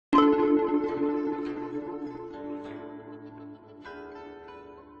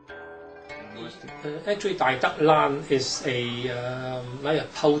Actually, Dai Dak Lan is like a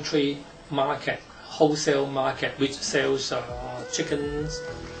poultry market, wholesale market, which sells chickens.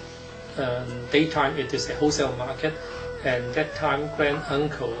 Daytime it is a wholesale market, and that time grand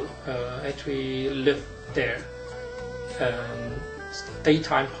uncle actually lived there.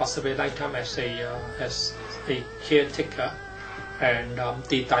 Daytime, possibly nighttime as a caretaker, and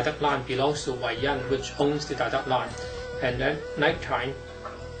the Dai Dak Lan belongs to Wei Yan, which owns the Dai Dak Lan. And then nighttime,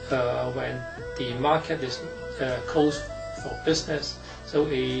 when the market is closed for business, so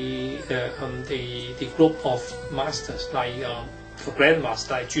the group of masters like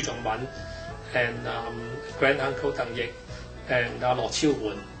grandmaster like Zhu Zhongwen and grand uncle Tang Yik and Lo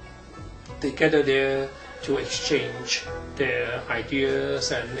Qiuwen, they gather there to exchange their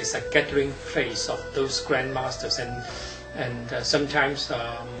ideas, and it's a gathering place of those grandmasters. And sometimes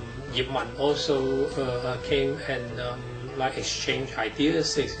Yip Man also came and like exchange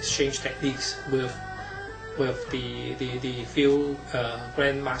ideas, exchange techniques with the few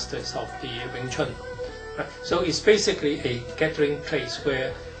grandmasters of the Wing Chun. Right? So it's basically a gathering place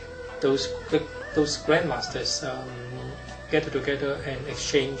where those grandmasters gather together and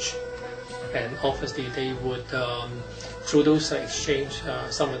exchange. And obviously they would, through those exchange,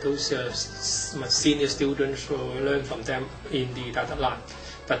 some of those senior students will learn from them in the Dai Dak Lan.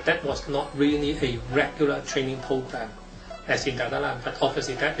 But that was not really a regular training program as in Dai Dak Lan, but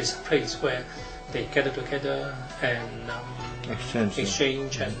obviously that is a place where they gather together and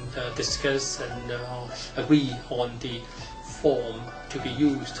exchange and discuss and agree on the form to be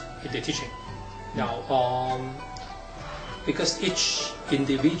used in the teaching. Now, because each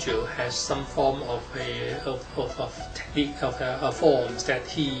individual has some form of technique, of forms that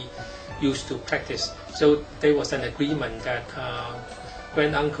he used to practice. So there was an agreement that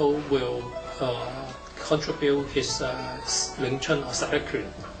grand uncle will contribute his Wing Chun or Sabet Quan,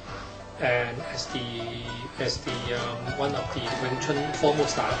 and as the one of the Wing Chun formal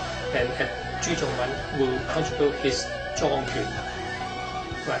style, and Zhu Zhongwen will contribute his Zhong Quan.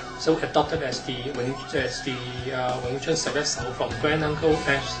 Right, so adopted as the Wing Chun Sabet Sao from grand uncle,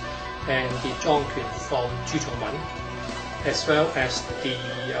 and the Zhong Quan from Zhu Zhongwen, as well as the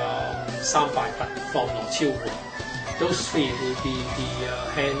Sam Bai Bat from Lo Qiuwen. Those three will be the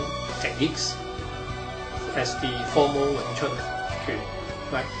hand techniques as the formal Wing Chun Quan,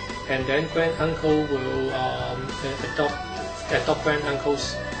 right? And then grand uncle will adopt grand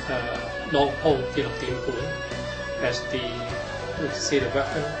uncle's long pole, the Luk Diem Pun, as the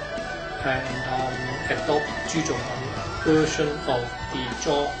weapon, and adopt Zhu Zhongwen version of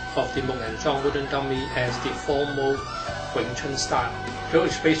the Mok and Zhong wooden dummy as the formal Wing Chun style. So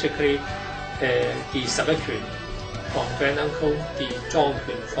it's basically the Sabet Quan from grand uncle, the Zhong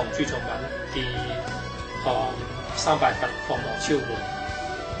Quan from Zhu Zhongwen, the Sam Bai Bat from Lo Qiuwen,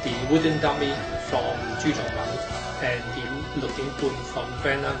 the wooden dummy from Zhu Zhongwen, and the Luk Diem Pun from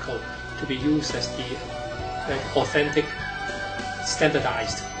grand uncle to be used as the authentic,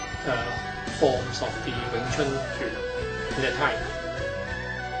 standardized forms of the Wing Chun Quan in that time.